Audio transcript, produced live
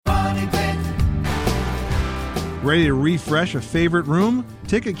Ready to refresh a favorite room?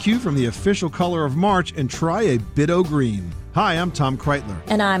 Take a cue from the official color of March and try a Bitto Green. Hi, I'm Tom Kreitler.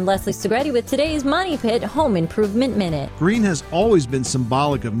 And I'm Leslie Segretti with today's Money Pit Home Improvement Minute. Green has always been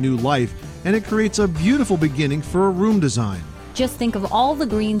symbolic of new life, and it creates a beautiful beginning for a room design. Just think of all the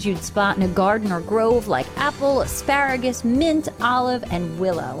greens you'd spot in a garden or grove like apple, asparagus, mint, olive, and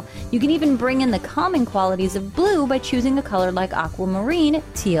willow. You can even bring in the common qualities of blue by choosing a color like aquamarine,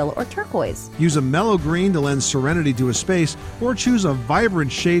 teal, or turquoise. Use a mellow green to lend serenity to a space, or choose a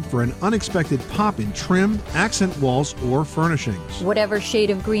vibrant shade for an unexpected pop in trim, accent walls, or furnishings. Whatever shade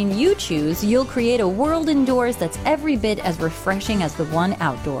of green you choose, you'll create a world indoors that's every bit as refreshing as the one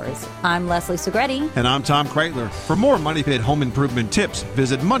outdoors. I'm Leslie Segretti. And I'm Tom Kreitler. For more Money Pit home improvement tips,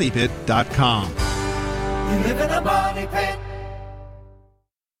 visit MoneyPit.com. You live in a money pit.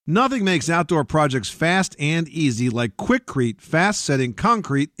 Nothing makes outdoor projects fast and easy like Quikrete fast-setting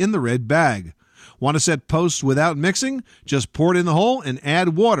concrete in the red bag. Want to set posts without mixing? Just pour it in the hole and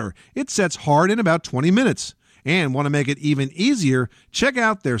add water. It sets hard in about 20 minutes. And want to make it even easier? Check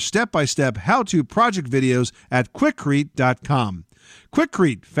out their step-by-step how-to project videos at Quikrete.com.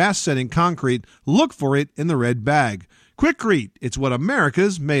 Quikrete fast-setting concrete. Look for it in the red bag. Quikrete, it's what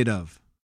America's made of.